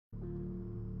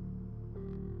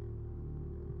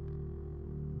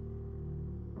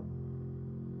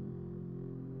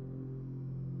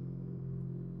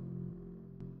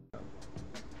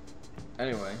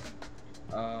Anyway,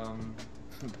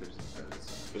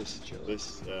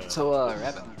 this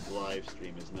Rabbit. live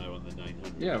stream is now on the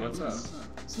 900. yeah, what's up?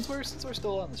 Since we're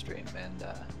still on the stream, and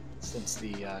since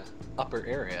the upper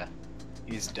area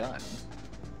is done,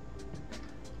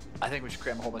 I think we should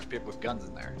cram a whole bunch of people with guns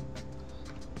in there.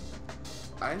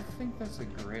 I think that's a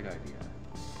great idea.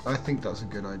 I think that's a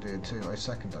good idea too. I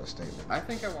second that statement. I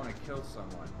think I want to kill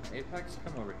someone. Apex,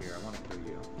 come over here. I want to kill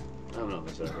you. I'm not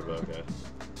the server, but okay.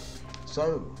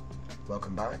 So,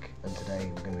 welcome back, and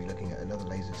today we're going to be looking at another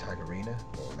laser tag arena,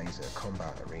 or laser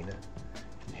combat arena.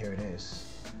 And here it is,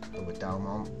 with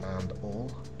Dalmont and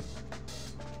all.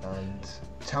 And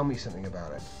tell me something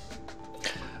about it.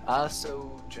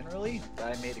 So generally,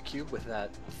 I made a cube with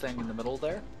that thing in the middle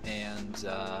there, and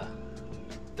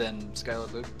then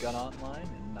Skylord got online,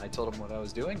 and I told him what I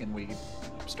was doing, and we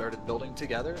started building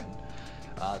together,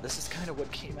 and this is kind of what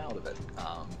came out of it.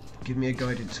 Give me a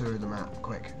guided tour of the map,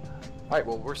 quick. Alright,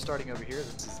 well, we're starting over here.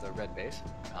 This is the red base.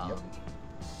 Yep.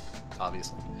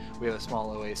 Obviously. We have a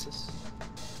small oasis.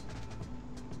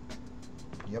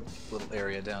 Yep. Little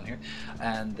area down here.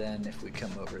 And then if we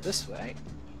come over this way,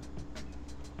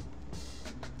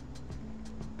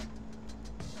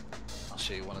 I'll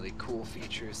show you one of the cool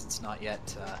features that's not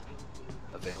yet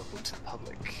available to the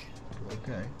public.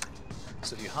 Okay.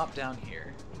 So if you hop down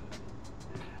here,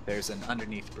 there's an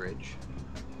underneath bridge.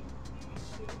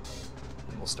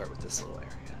 And we'll start with this little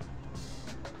area,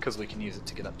 because we can use it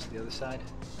to get up to the other side.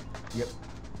 Yep.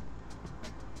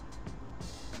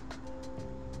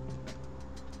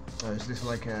 Oh, is this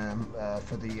like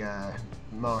for the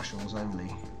marshals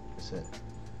only? Is it?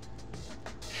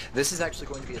 This is actually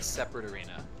going to be a separate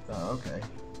arena. Oh, okay.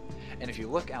 And if you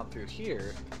look out through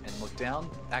here and look down,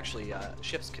 actually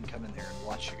ships can come in there and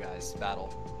watch you guys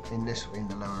battle. In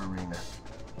the lower arena.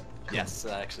 Cool. Yes,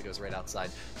 that actually goes right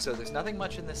outside. So there's nothing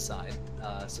much in this side,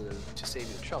 so to save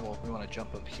you the trouble, we want to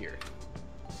jump up here.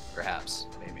 Perhaps,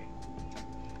 maybe.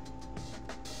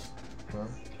 Huh?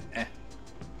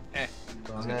 I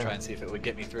was going to try and see if it would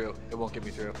get me through. It won't get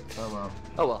me through. Oh well.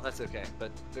 Oh well, that's okay.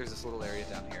 But there's this little area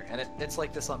down here, and it's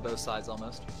like this on both sides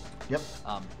almost. Yep.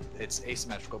 It's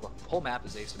asymmetrical. The whole map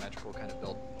is asymmetrical, kind of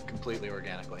built completely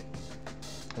organically.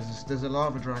 There's a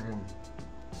lava dragon.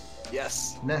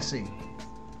 Yes. Nessie.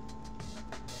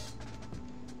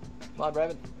 Come on,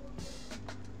 Raven.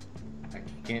 I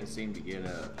can't seem to get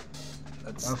up.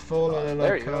 I've fallen and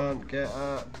there I you go. can't get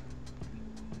up.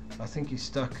 I think he's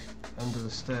stuck under the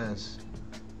stairs.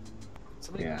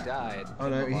 Somebody Yeah. died. Oh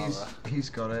in no, the lava. he's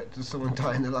got it. Does someone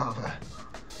die in the lava?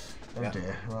 Oh Yeah.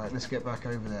 dear. Right, let's get back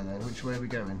over there then. Which way are we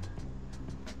going?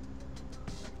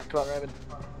 Come on, Raven.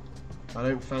 I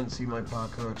don't fancy my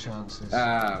parkour chances.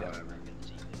 Whatever.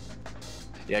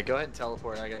 Yeah, go ahead and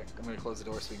teleport. I'm going to close the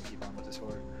door so we can keep on with this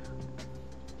horde.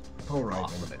 Poor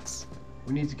Off Raven. limits.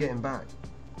 We need to get him back.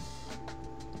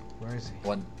 Where is he?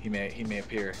 One, he may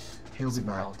appear. He'll be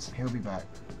somewhere back. else. He'll be back.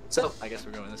 So I guess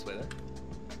we're going this way then.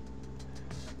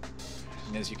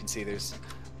 And as you can see, there's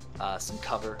some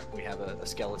cover. We have a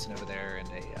skeleton over there and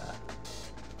a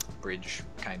bridge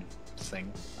kind of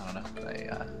thing. I don't know,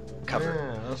 a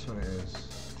cover. Yeah, that's what it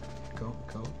is. Cool,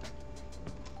 cool.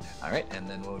 All right, and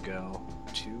then we'll go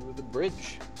to the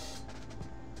bridge.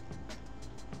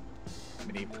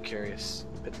 Many precarious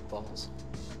pitfalls.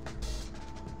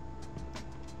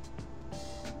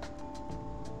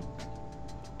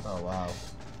 Oh wow.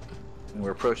 And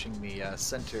we're approaching the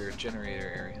center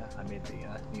generator area. I made the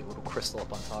neat little crystal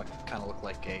up on top. Kind of look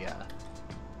like a,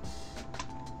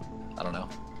 I don't know,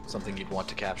 something you'd want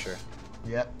to capture.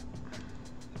 Yep.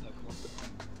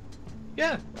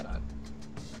 Yeah, why not?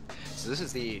 So this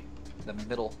is the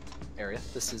middle area.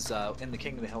 This is in the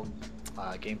King of the Hill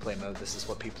gameplay mode. This is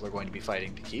what people are going to be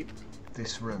fighting to keep.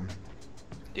 This room.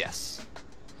 Yes.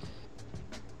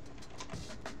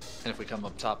 And if we come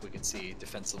up top, we can see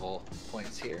defensible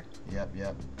points here. Yep,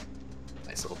 yep.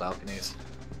 Nice little balconies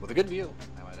with a good view,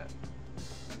 I might add.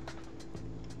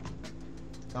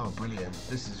 Oh, brilliant.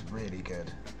 This is really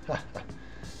good.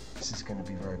 This is going to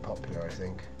be very popular, I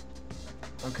think.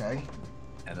 Okay.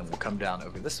 And then we'll come down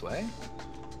over this way.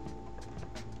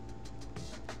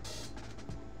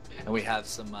 And we have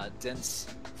some dense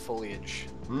foliage.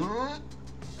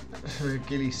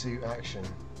 Ghillie suit action.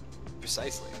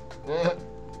 Precisely. A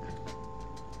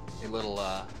little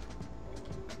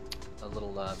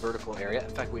vertical area. In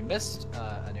fact, we missed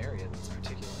an area that's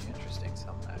particularly interesting, so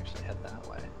I'm gonna actually head that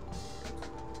way.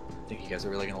 I think you guys are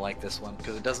really gonna like this one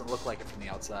because it doesn't look like it from the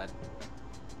outside.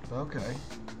 Okay.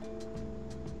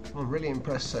 I'm really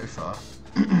impressed so far.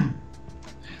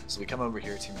 So we come over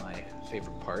here to my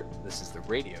favorite part. This is the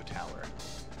radio tower.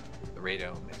 The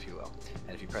radome, if you will.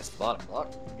 And if you press the bottom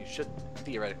block, you should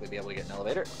theoretically be able to get an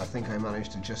elevator. I think I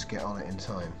managed to just get on it in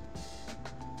time.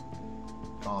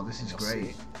 Oh, this is You'll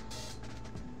great. see.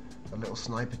 A little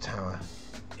sniper tower.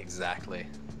 Exactly.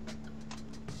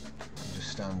 Just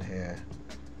stand here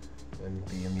and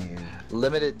be immune.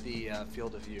 Limited the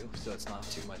field of view, so it's not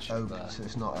too much Oh, of so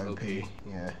it's not OP. OP.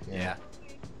 Yeah.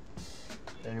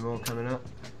 Any more coming up?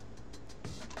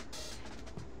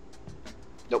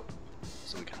 Nope.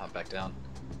 So we can hop back down.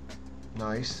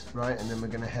 Nice. Right, and then we're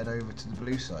going to head over to the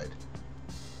blue side.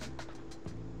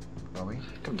 Are we?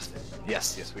 Come to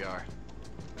yes, we are.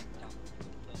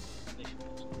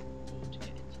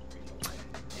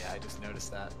 Yeah, I just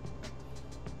noticed that.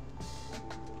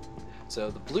 So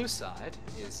the blue side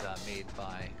is made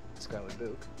by Skylord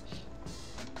Luke.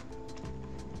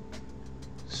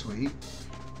 Sweet.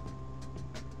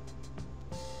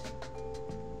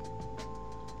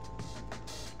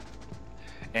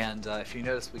 And if you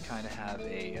notice, we kind of have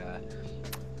a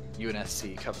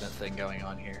UNSC Covenant thing going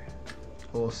on here.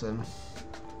 Awesome.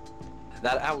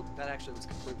 That actually was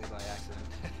completely by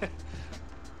accident.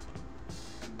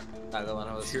 I don't know,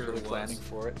 I was Sure really it was. planning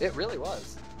for it. It really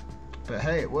was. But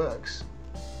hey, it works.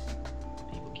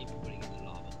 People keep putting it in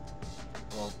lava.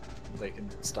 Well, they can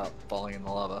stop falling in the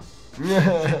lava.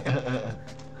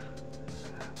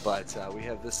 But we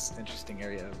have this interesting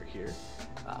area over here.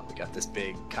 We got this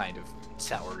big kind of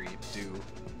towery dew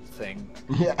thing.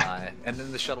 Yeah. And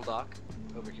then the shuttle dock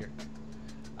over here.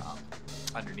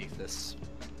 Underneath this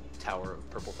tower of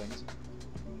purple things.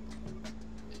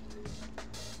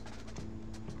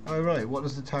 Oh right, what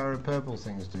does the Tower of Purple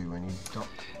things do when you dock?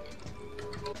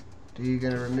 Are you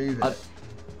going to remove it?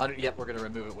 Yep, we're going to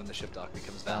remove it when the ship dock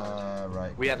becomes valid.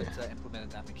 Right. We haven't implemented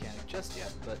that mechanic just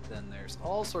yet, but then there's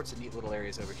all sorts of neat little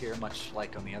areas over here, much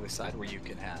like on the other side, where you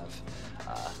can have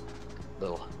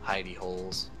little hidey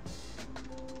holes.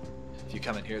 If you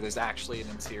come in here, there's actually an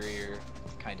interior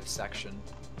kind of section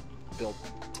built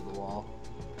to the wall.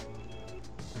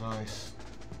 Nice.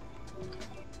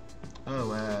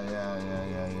 Oh,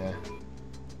 yeah.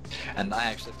 And I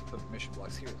actually have to put mission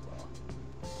blocks here as well.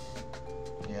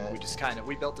 Yeah.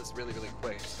 We built this really, really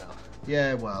quick, so.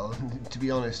 Yeah, well, to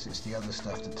be honest, it's the other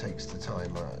stuff that takes the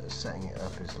time. Setting it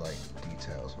up is like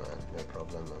details, man. No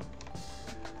problem.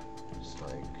 It's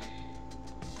like,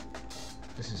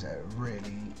 this is a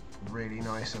really, really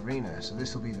nice arena. So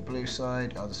this will be the blue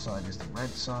side. The other side is the red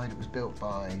side. It was built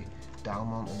by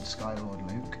Dalmont and Skylord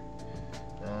Luke,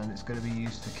 and it's going to be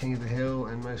used for King of the Hill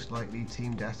and most likely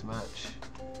Team Deathmatch.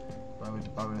 I would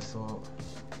have thought.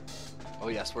 Oh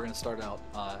yes, we're going to start out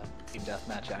Team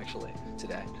Deathmatch actually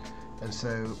today. And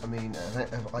so, I mean,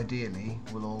 ideally,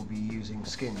 we'll all be using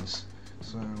skins.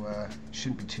 So it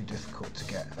shouldn't be too difficult to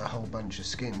get a whole bunch of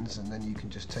skins, and then you can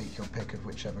just take your pick of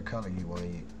whichever colour you want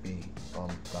to be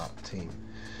on that team.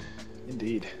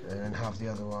 Indeed. And then have the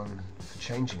other one for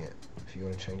changing it, if you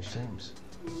want to change teams.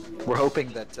 We're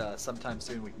hoping that sometime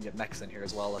soon we can get mechs in here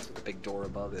as well. That's what the big door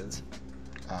above is.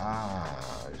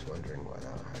 Ah, I was wondering why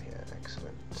that. Yeah,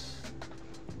 excellent.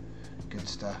 Good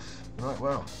stuff. Right,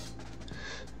 well.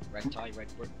 Red tie, red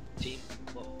team.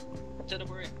 Look to the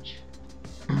bridge.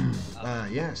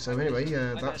 Yeah, so anyway,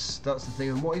 that's the thing.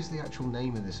 And what is the actual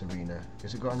name of this arena?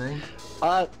 Has it got a name?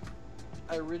 I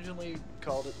originally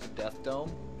called it the Death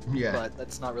Dome. Yeah. But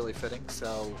that's not really fitting,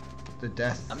 so The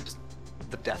Death. I'm just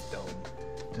the Death Dome.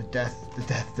 The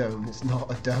Death Dome. It's not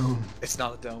a dome. It's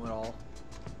not a dome at all.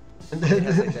 It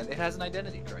the has an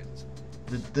identity crisis.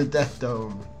 Death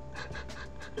Dome.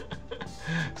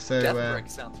 So Death Brick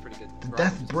sounds pretty good. the Right,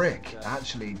 Death just Brick, like,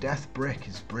 actually, Death Brick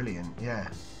is brilliant. Yeah.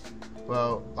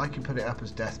 Well, I can put it up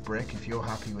as Death Brick if you're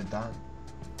happy with that.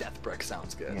 Death Brick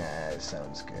sounds good. Yeah, it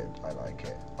sounds good. I like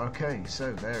it. Okay,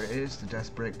 so there it is, the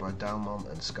Death Brick by Dalmont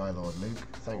and Skylord Luke.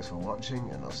 Thanks for watching,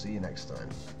 and I'll see you next time.